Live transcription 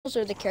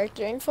or the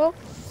character info,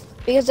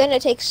 because then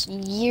it takes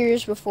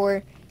years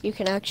before you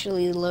can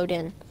actually load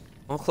in.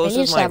 How I close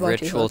need is to my stab on 2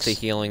 ritual to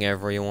hooks. healing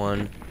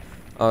everyone?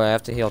 Oh, I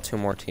have to heal 2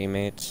 more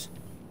teammates.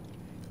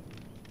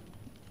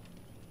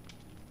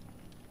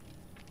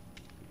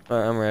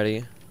 Alright, I'm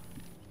ready.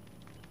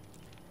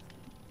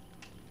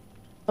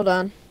 Hold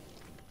on.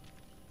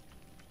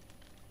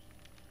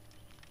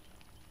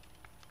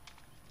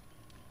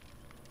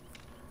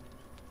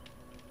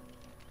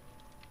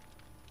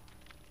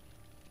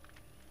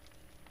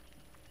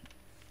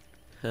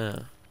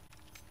 Huh.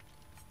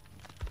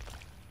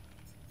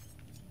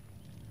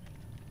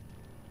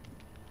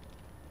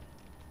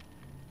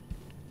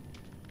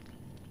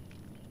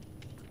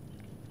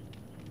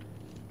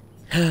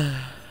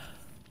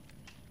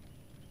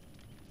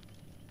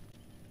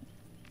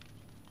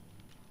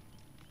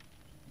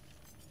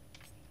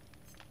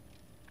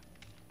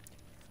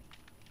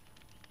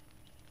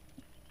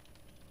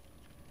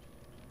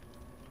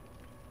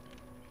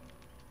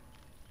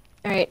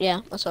 Alright,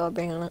 yeah, that's all I'll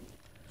bring on it.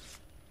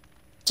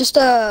 Just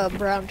a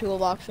brown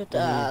toolbox with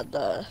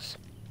the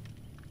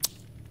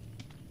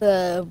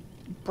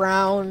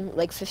brown,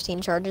 like,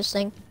 15 charges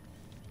thing.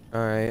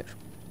 Alright.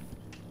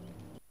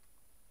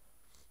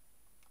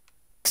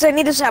 Because I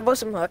need to sabo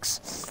some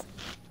hooks.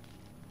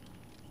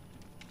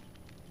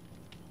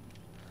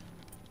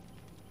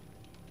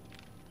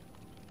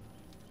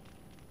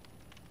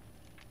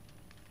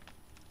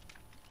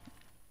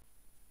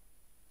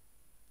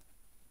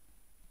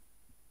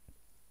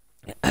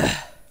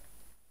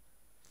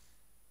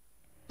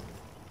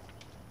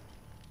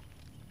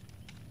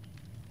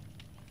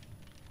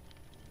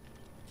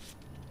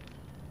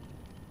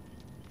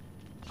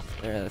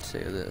 Alright, let's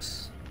save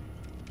this.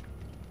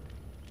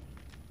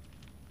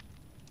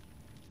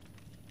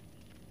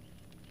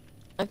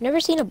 I've never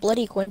seen a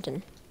bloody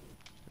Quentin.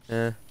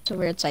 Eh. It's a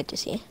weird sight to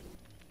see.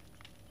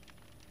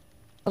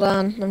 Hold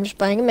on, I'm just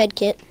buying a med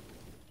kit.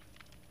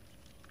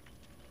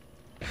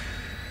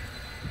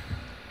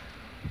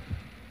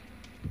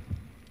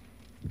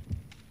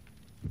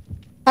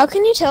 How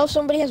can you tell if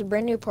somebody has a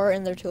brand new part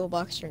in their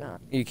toolbox or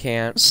not? You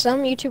can't.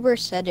 Some YouTubers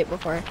said it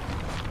before.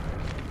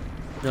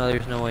 No,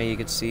 there's no way you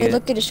could see They it.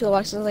 looked at his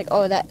toolbox and was like,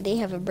 oh, that they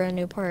have a brand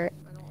new part.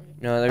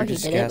 No, they're Oh, he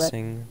just did it, but-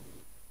 guessing.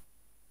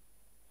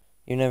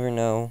 You never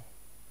know.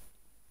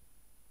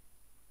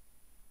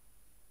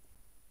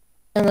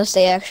 Unless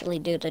they actually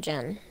do the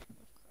gen.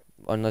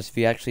 Unless if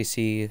you actually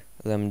see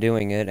them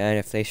doing it, and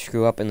if they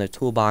screw up and the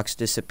toolbox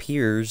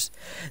disappears,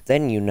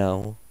 then you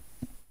know.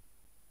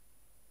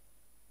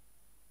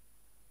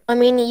 I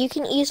mean, you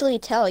can easily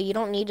tell. You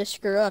don't need to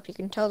screw up. You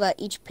can tell that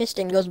each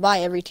piston goes by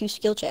every 2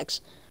 skill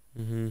checks.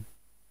 Mm-hmm.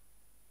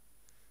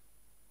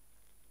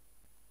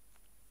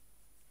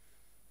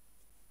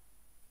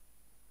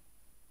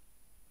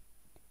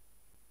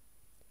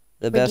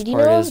 The But best did you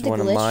part know is of the when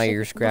a glitch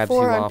Myers grabs you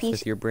before on off PC?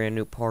 with your brand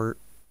new part.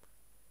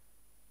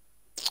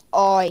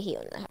 Oh, I hate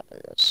when that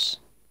happens.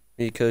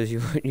 Because you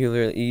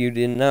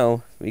didn't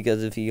know.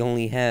 Because if he's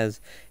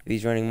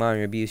running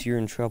minor abuse, you're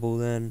in trouble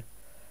then.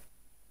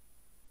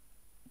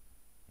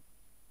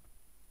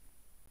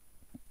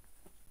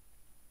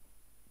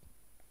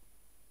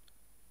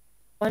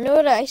 I know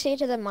what I say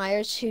to the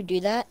Myers who do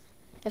that.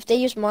 If they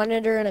use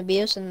monitor and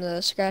abuse in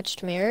the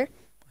scratched mirror,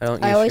 I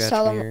don't I use always scratch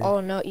tell them, mirror. oh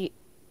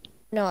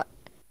no,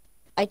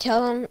 I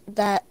tell them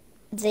that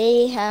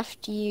they have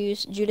to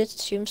use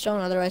Judith's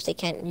Tombstone, otherwise they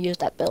can't use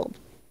that build.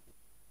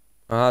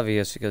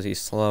 Obvious, because he's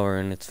slower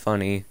and it's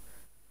funny.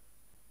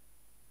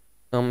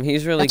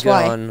 He's really That's good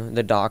why. on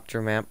the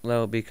doctor map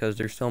though, because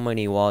there's so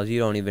many walls you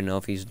don't even know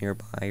if he's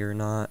nearby or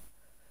not.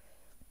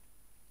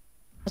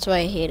 That's why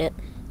I hate it.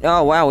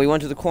 Oh wow, we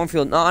went to the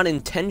cornfield not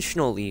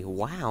intentionally.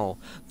 Wow,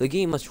 the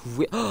game must.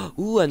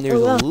 Ooh, and there's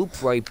Oh, a wow.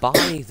 loop right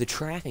by the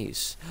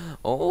trays.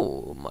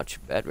 Oh,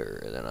 much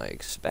better than I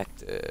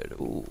expected.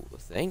 Ooh,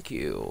 thank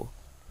you.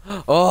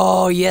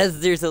 Oh yes,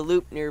 there's a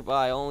loop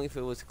nearby. Only if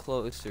it was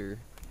closer.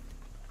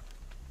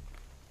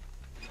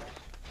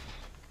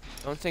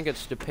 Don't think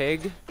it's the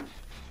pig.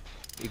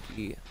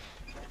 Piggy.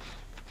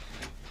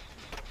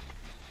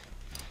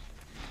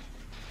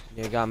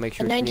 Yeah, gotta make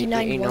sure A ain't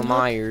 99 no one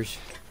Myers.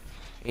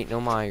 Ain't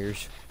no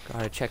Myers.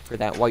 Gotta check for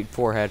that white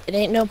forehead. It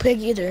ain't no pig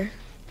either.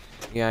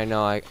 Yeah, I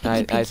know. I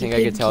Piggy, think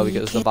I could tell piggy,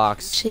 because the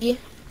box. see?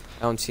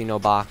 I don't see no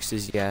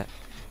boxes yet.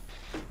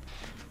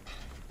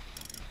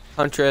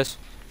 Huntress.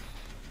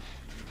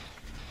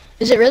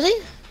 Is it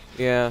really?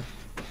 Yeah.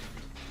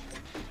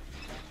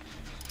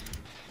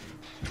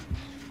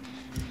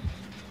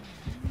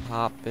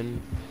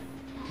 Hopping.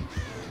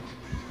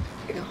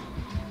 Here you go.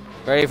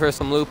 Ready for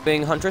some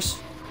looping, Huntress?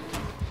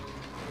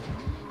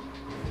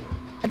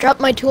 I dropped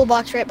my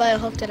toolbox right by a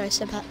hook that I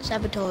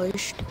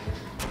sabotaged.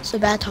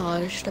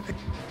 Sabotaged.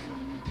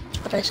 That's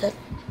what I said.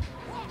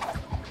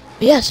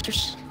 Yes,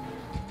 just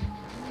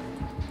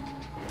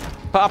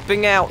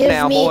Popping out give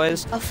now, me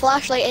boys. a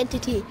flashlight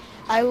entity.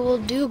 I will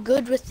do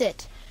good with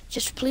it.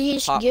 Just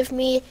please give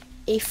me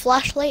a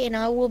flashlight and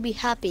I will be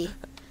happy.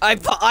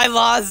 I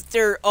lost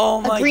her. Oh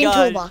my A green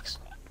god. toolbox.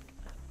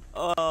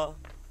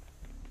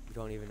 You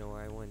don't even know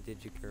where I went,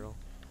 did you, girl?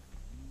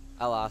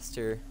 I lost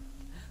her.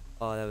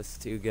 Oh, that was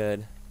too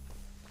good.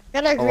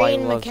 Got a Oh,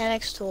 green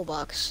mechanics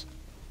toolbox.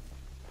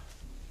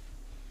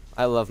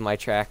 I love my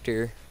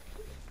tractor.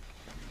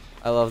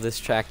 I love this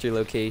tractor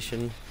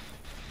location.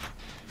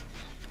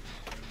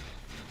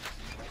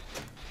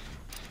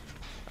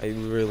 I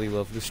really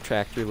love this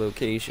tractor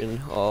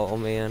location. Oh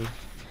man.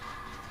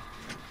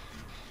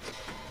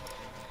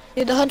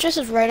 Dude, the huntress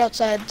is right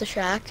outside the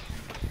shack.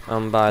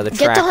 By the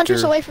tractor. Get the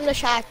huntress away from the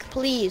shack,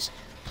 please.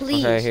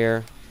 Please. Okay,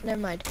 here. Never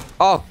mind.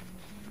 Oh!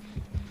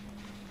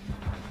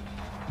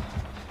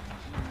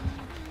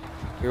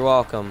 You're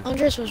welcome.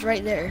 Huntress was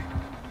right there.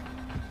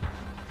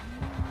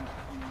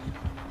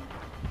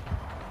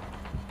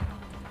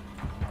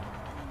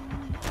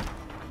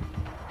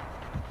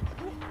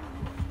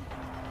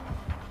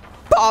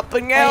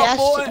 Popping out, I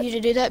boy! asked you to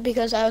do that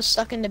because I was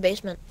stuck in the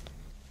basement.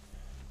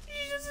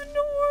 He doesn't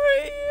know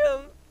where I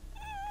am.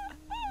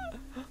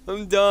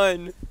 I'm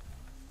done.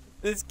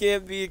 This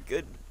can't be a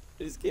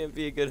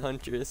good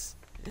huntress.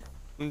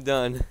 I'm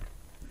done.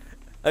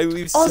 I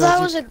leave. Oh, that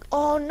was a.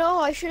 Oh no!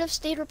 I should have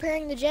stayed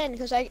repairing the gen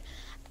because No,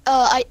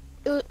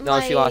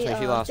 she lost me.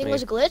 She lost thing me.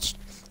 was glitched,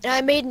 and I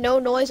made no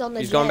noise on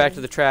the gen. She's going back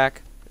to the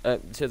track.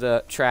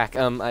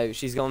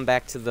 She's going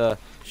back to the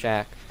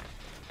shack.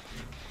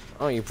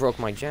 Oh, you broke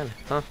my gen,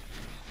 huh?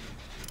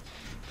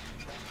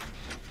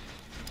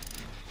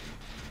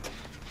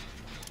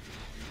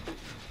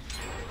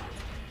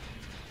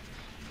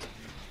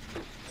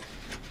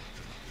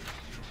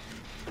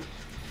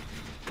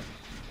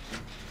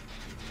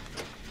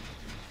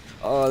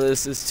 Oh,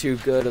 this is too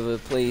good of a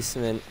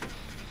placement.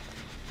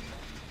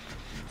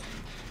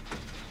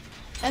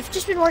 I've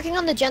just been working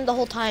on the gen the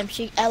whole time.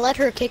 I let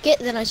her kick it,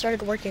 then I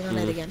started working on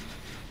it again.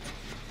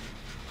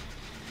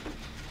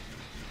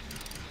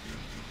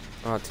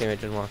 Oh, teammate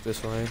didn't walk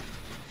this way.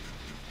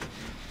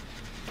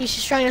 He's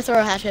just trying to throw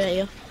a hatchet at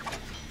you.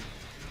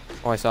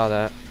 Oh, I saw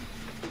that.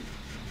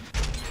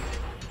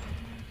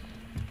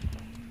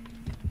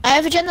 I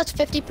have a gen that's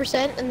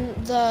 50%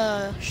 in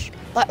the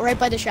right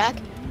by the shack.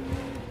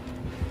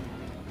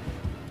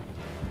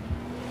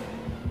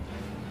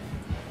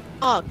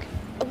 Oh,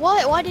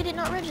 why did it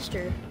not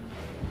register?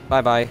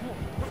 Bye-bye.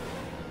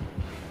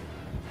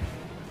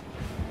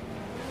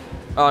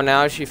 Oh,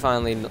 now she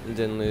finally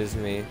didn't lose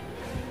me.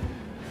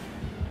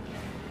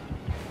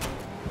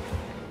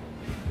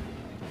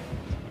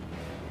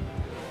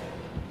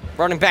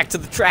 Running back to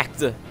the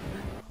tractor.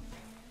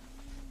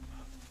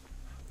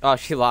 Oh,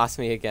 she lost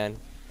me again.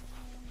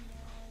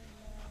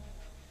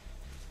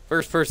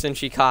 First person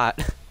she caught.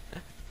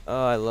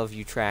 Oh, I love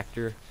you,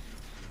 tractor.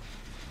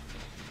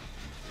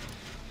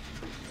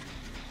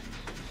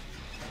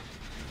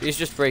 She's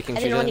just breaking.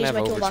 She doesn't have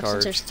my toolbox since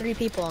overcharge. there's 3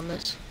 people on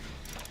this.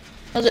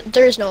 No,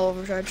 there is no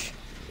overcharge.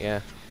 Yeah.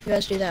 You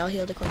guys do that, I'll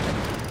heal the Quinton.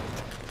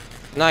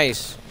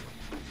 Nice.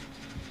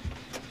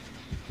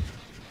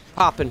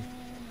 Poppin'.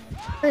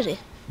 Where is he?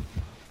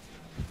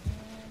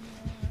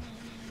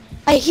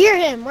 I hear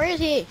him. Where is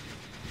he?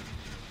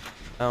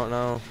 I don't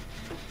know.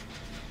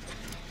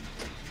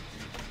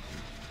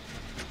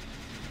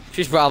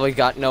 She's probably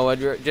got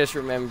Noah. Just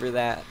remember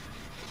that.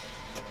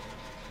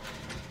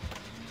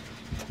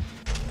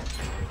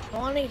 I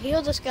want to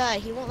heal this guy.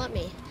 He won't let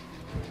me.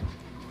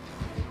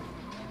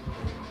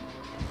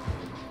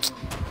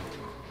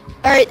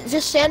 Alright,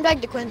 just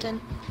sandbag to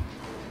Quinton.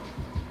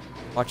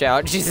 Watch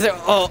out. She's there.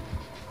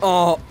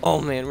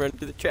 Oh man, run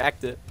to the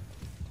tractor.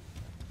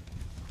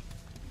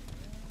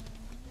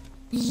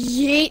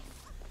 Yeet.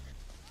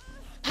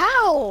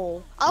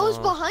 How? I was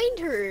behind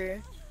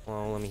her.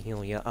 Well, let me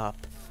heal you up.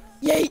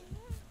 Yeet.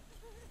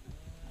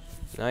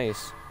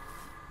 Nice.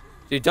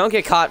 Dude, don't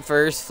get caught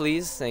first,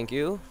 please. Thank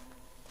you.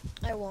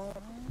 I won't.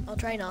 I'll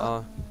try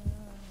not.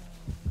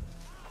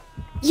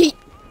 Yeet.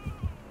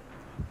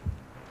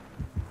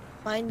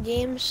 Mind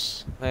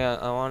games. Hey,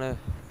 I want to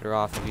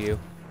draw off of you.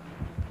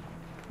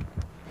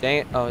 Dang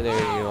it. Oh, there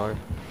you are.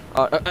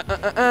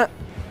 Oh,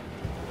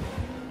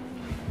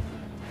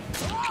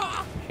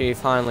 She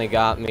finally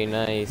got me.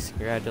 Nice.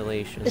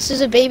 Congratulations. This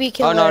is a baby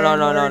killer. Oh,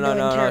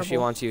 no. She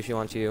wants you. She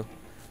wants you.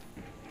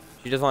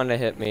 She just wanted to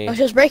hit me. Oh,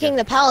 she was breaking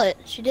the pallet.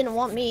 She didn't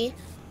want me.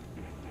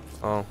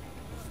 Oh.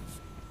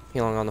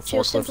 Healing on the She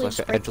was forklift simply like just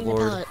an breaking the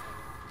edgelord. pallet.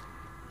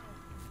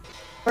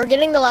 We're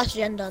getting the last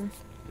gen done.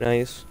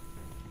 Nice.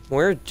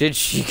 Where did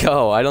she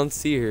go? I don't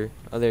see her.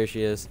 Oh, there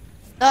she is.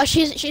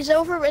 She's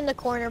over in the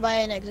corner by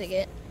an exit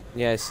gate.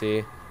 Yeah, I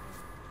see.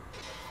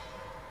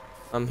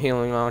 I'm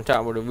healing on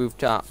top of the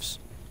rooftops.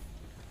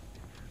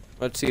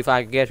 Let's see if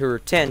I can get her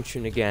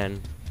attention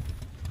again.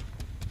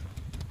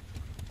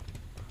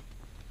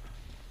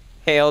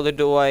 Hail the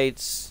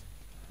Dwights.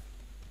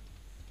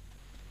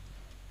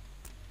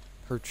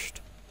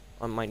 Perched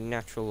on my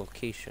natural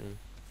location.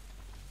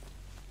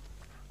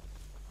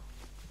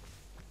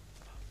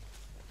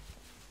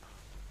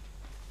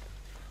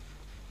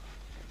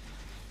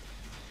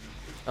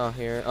 Oh,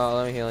 here. Oh,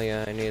 let me heal you.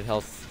 I need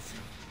health.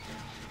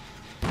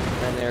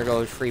 And there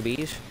goes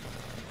freebies.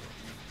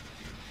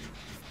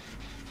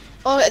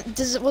 Oh,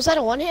 was that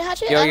a one-hit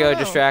hatchet? Yo, I don't know.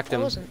 distract That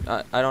him. wasn't.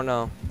 I don't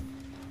know.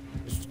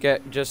 Just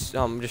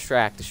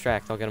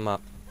Distract. I'll get him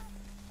up.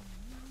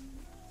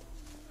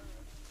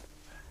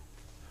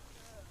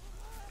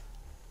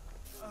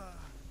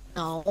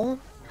 No.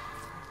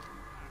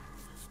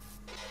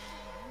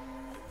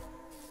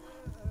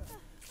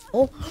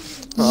 Oh.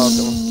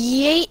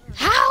 Yay!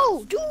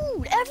 How? Dude,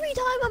 every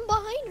time I'm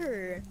behind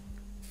her.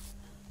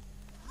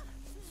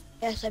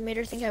 Yes, I made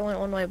her think I went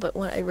one way, but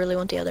I really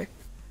went the other.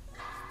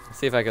 Let's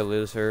see if I could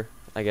lose her.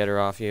 I get her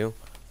off you.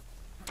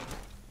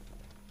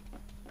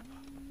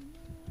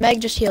 Meg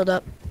just healed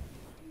up.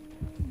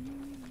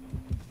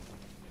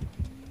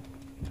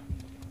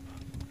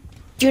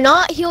 Do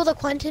not heal the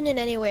Quentin in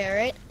any way,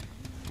 alright?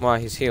 Why,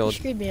 he's He healed.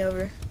 screwed me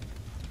over.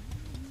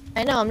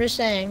 I know, I'm just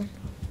saying.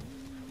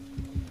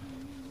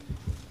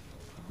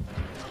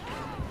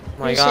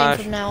 My I'm just saying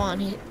gosh. from now on,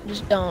 he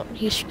just don't.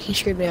 He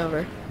screwed me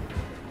over.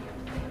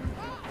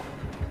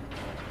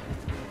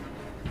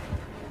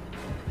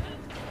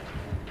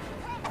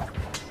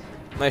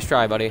 Nice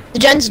try, buddy. The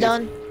gen's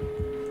done.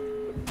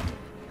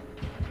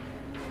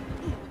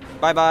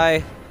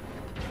 Bye-bye.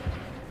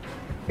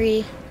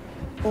 3,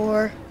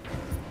 4,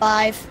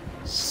 5,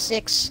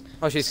 6.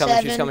 Oh, she's coming,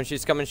 7, she's coming,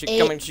 she's coming, she's 8,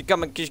 coming, she's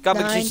coming, she's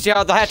coming, 9, she's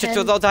the hatchet, 10.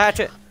 to the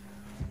hatchet.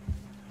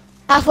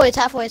 Halfway, it's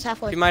halfway, it's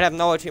halfway. She might have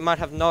know it, she might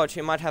have know it,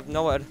 she might have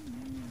know it.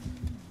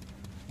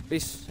 Be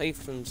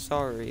safe and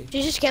sorry.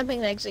 She's just camping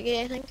the exit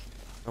gate, I think.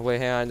 Oh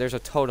wait, hang on, there's a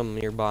totem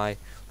nearby.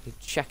 Let me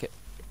check it.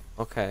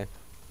 Okay.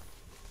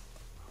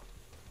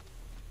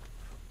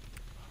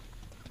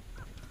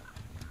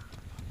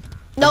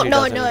 No, She no,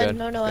 doesn't, no, good,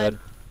 no, no. good.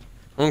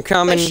 I'm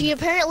coming. But she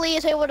apparently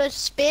is able to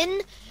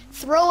spin,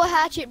 throw a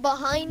hatchet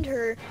behind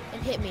her,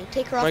 and hit me.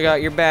 Take her Oh off. my god,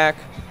 you're back.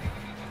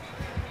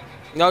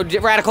 No,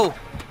 radical.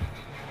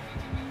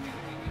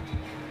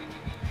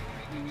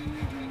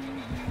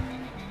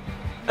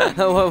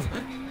 Whoa.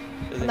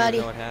 Doesn't Maddie.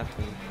 even know what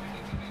happened.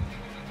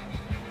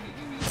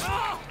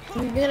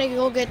 I'm gonna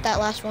go get that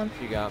last one.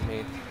 You got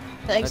me.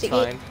 The That's exit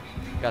fine. gate.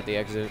 Got the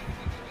exit.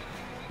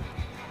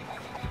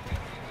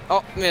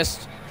 Oh,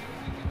 missed.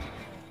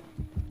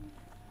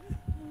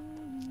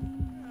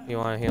 You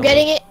wanna heal I'm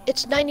getting me? it.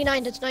 It's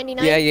 99. It's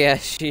 99. Yeah,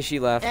 she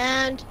left.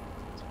 And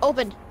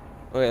opened.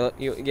 Wait,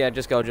 yeah,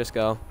 just go.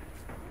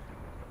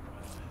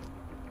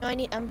 No,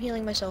 I'm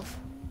healing myself.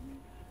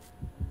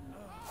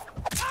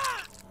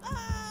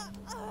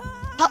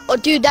 Oh,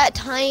 dude, that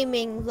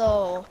timing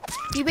though.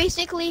 You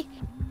basically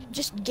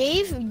just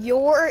gave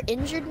your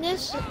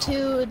injuredness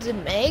to the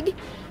Meg,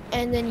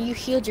 and then you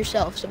healed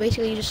yourself. So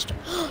basically, you just.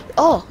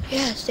 Oh,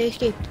 yes, they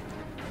escaped.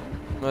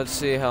 Let's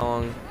see how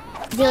long.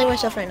 I'm healing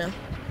myself right now.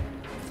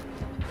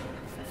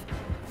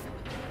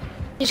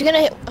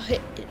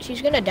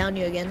 She's gonna down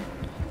you again.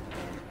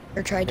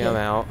 Or try to. Yeah, I'm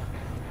out.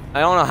 I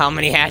don't know how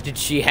many hatchets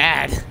she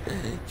had.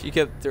 She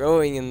kept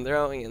throwing and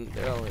throwing and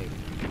throwing.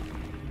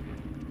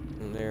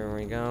 And there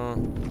we go.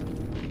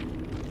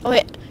 Oh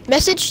wait,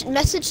 message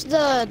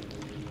the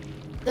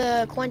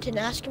Quentin.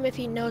 Ask him if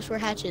he knows where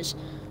Hatch is.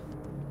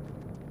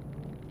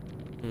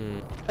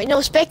 Wait, no,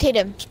 spectate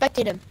him.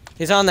 Spectate him.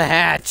 He's on the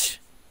hatch.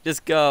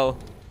 Just go.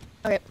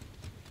 Okay.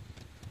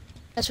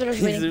 That's what I was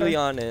He's waiting literally for.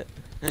 on it.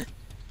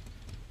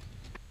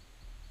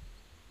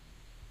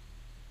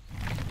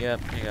 Yep,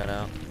 he got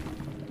out.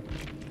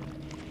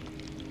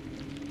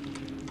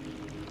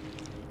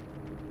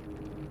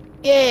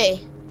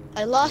 Yay!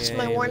 I lost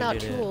my Yay, worn we out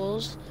did it.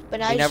 tools,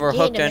 but I He just never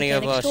gained hooked a any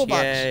of mechanic's us.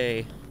 toolbox.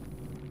 Yay.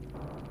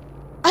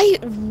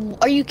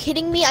 Are you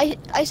kidding me?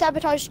 I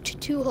sabotaged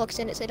 2 hooks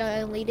and it said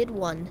I only did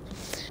 1.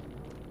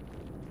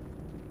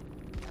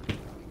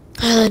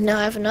 Now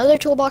I have another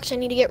toolbox I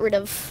need to get rid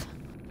of.